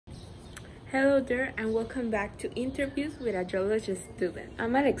Hello there and welcome back to Interviews with a Geologist Student.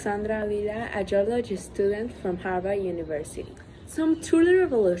 I'm Alexandra Avila, a geology student from Harvard University. Some truly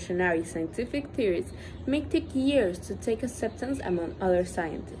revolutionary scientific theories may take years to take acceptance among other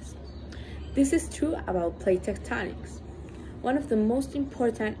scientists. This is true about plate tectonics, one of the most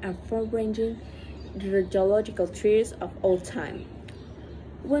important and far-ranging geological theories of all time.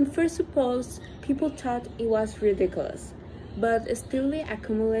 When first supposed, people thought it was ridiculous, but steadily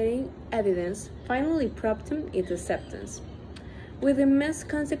accumulating evidence finally prompted its acceptance. With immense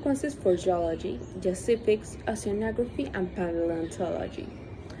consequences for geology, geophysics, oceanography, and paleontology.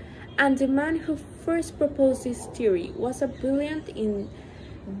 And the man who first proposed this theory was a brilliant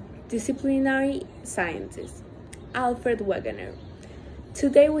interdisciplinary scientist, Alfred Wegener.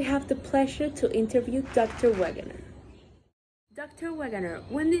 Today we have the pleasure to interview Dr. Wegener. Dr. Wegener,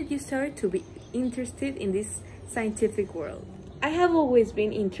 when did you start to be interested in this scientific world? I have always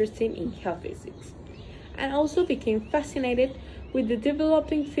been interested in geophysics and also became fascinated with the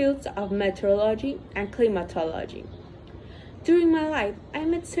developing fields of meteorology and climatology. During my life, I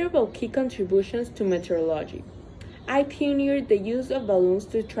made several key contributions to meteorology. I pioneered the use of balloons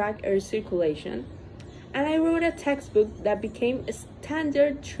to track air circulation, and I wrote a textbook that became a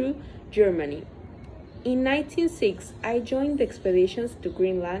standard through Germany. In 1906, I joined the expeditions to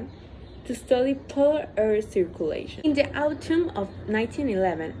Greenland to study polar air circulation. In the autumn of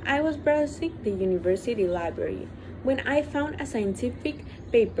 1911, I was browsing the university library when I found a scientific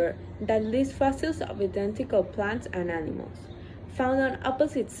paper that lists fossils of identical plants and animals found on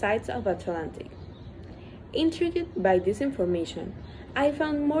opposite sides of the Atlantic. Intrigued by this information, I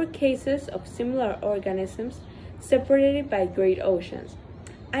found more cases of similar organisms separated by great oceans.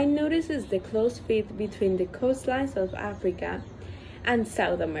 I noticed the close fit between the coastlines of Africa and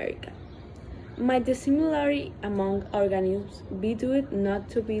South America. Might the similarity among organisms be due not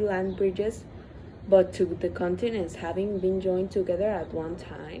to be land bridges, but to the continents having been joined together at one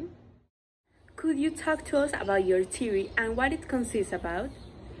time? Could you talk to us about your theory and what it consists about?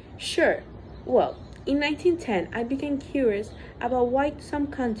 Sure. Well, in 1910, I became curious about why some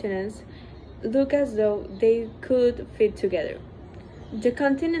continents look as though they could fit together. The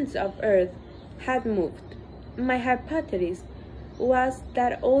continents of Earth had moved. My hypothesis was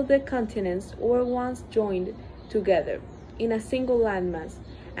that all the continents were once joined together in a single landmass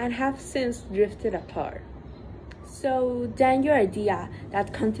and have since drifted apart. So then your idea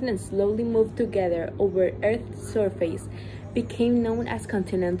that continents slowly moved together over Earth's surface became known as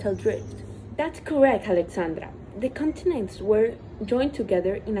continental drift. That's correct, Alexandra. The continents were joined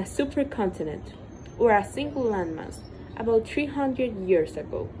together in a supercontinent, or a single landmass, about 300 years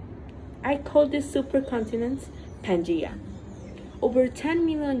ago. I call these supercontinents Pangea. Over 10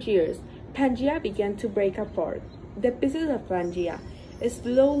 million years, Pangea began to break apart. The pieces of Pangea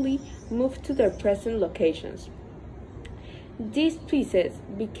slowly moved to their present locations. These pieces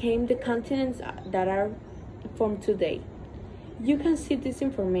became the continents that are formed today. You can see this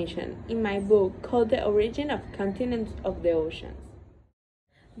information in my book called The Origin of Continents of the Oceans.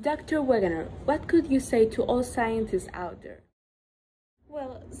 Dr. Wegener, what could you say to all scientists out there?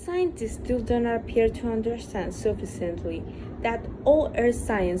 Well, scientists still do not appear to understand sufficiently that all Earth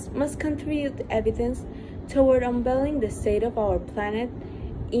science must contribute evidence toward unveiling the state of our planet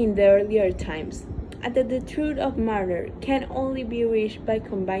in the earlier times, and that the truth of matter can only be reached by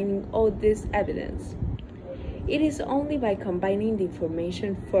combining all this evidence. It is only by combining the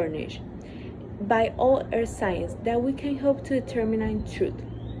information furnished by all Earth science that we can hope to determine truth.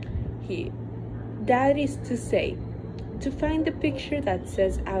 That is to say, to find the picture that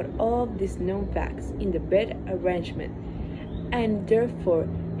sets out all of these known facts in the best arrangement, and therefore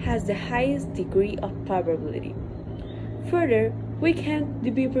has the highest degree of probability. Further, we can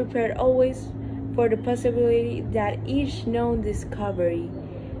be prepared always for the possibility that each known discovery,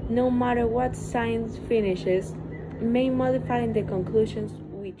 no matter what science finishes, may modify the conclusions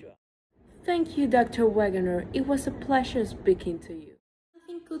we draw. Thank you, Dr. Wegener. It was a pleasure speaking to you.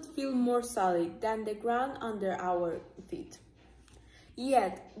 Nothing could feel more solid than the ground under our feet.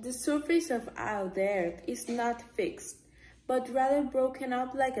 Yet, the surface of the Earth is not fixed, but rather broken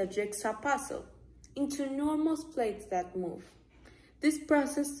up like a jigsaw puzzle into enormous plates that move. This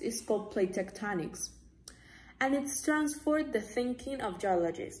process is called plate tectonics, and it's transformed the thinking of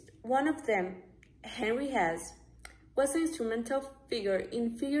geologists. One of them, Harry Hess, was an instrumental figure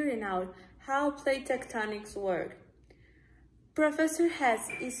in figuring out how plate tectonics work. Professor Hess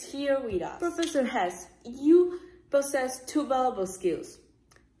is here with us. Professor Hess, you possess two valuable skills: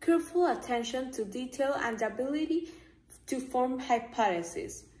 careful attention to detail and the ability to form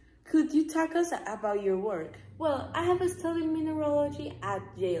hypotheses. Could you talk us about your work? Well, I have studied mineralogy at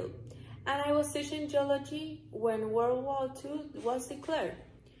Yale, and I was teaching geology when World War II was declared.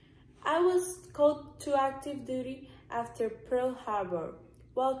 I was called to active duty after Pearl Harbor.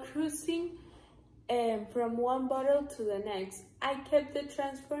 While cruising from one bottle to the next, I kept the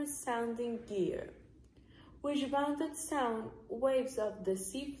transfer sounding gear, which bounded sound waves of the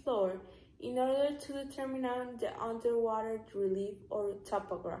sea floor in order to determine the underwater relief or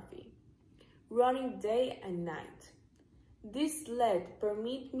topography, running day and night. This led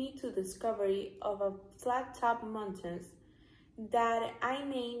permit me to discovery of a flat-top mountains that I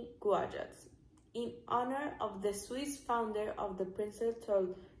named Guayas, in honor of the Swiss founder of the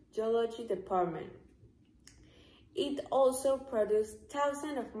Princeton Geology Department. It also produced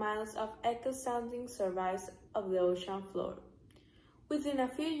thousands of miles of echo-sounding surveys of the ocean floor. Within a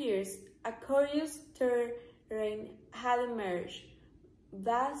few years, a curious terrain had emerged,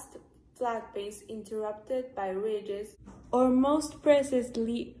 vast flat plains interrupted by ridges, or most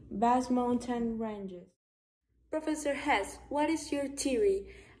precisely, vast mountain ranges. Professor Hess, what is your theory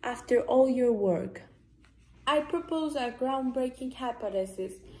after all your work? I propose a groundbreaking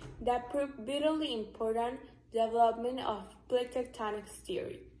hypothesis that proved vitally important development of plate tectonics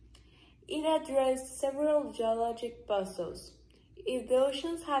theory. It addressed several geologic puzzles. If the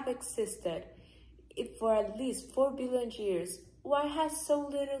oceans have existed for at least 4 billion years, why has so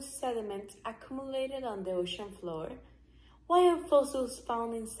little sediment accumulated on the ocean floor? Why are fossils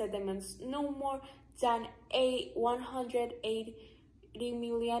found in sediments no more than 180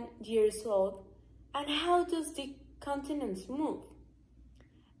 million years old? And how does the continents move?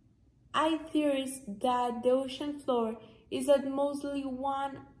 I theorize that the ocean floor is at mostly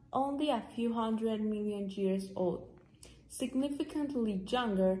only a few 100 million years old, significantly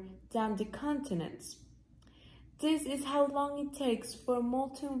younger than the continents. This is how long it takes for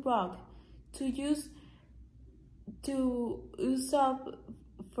molten rock to use up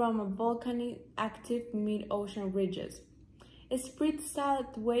from a volcanic active mid-ocean ridges, spread solid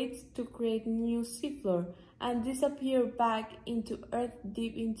waves to create new seafloor, and disappear back into Earth's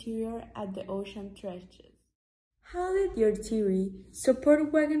deep interior at the ocean trenches. How did your theory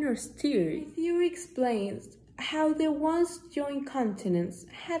support Wegener's theory? The theory explains how the once joined continents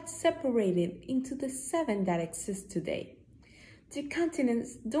had separated into the 7 that exist today. The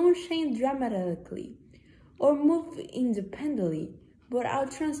continents don't change dramatically or move independently, but are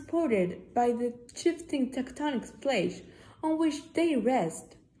transported by the shifting tectonic plates on which they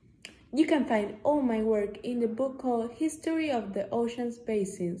rest. You can find all my work in the book called History of the Ocean's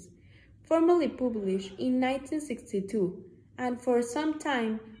Basins, formally published in 1962, and for some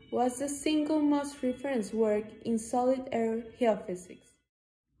time was the single most referenced work in solid air geophysics.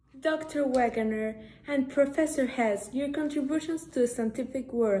 Dr. Wegener and Professor Hess, your contributions to the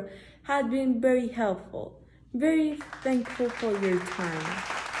scientific world have been very helpful. Very thankful for your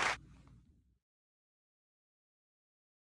time.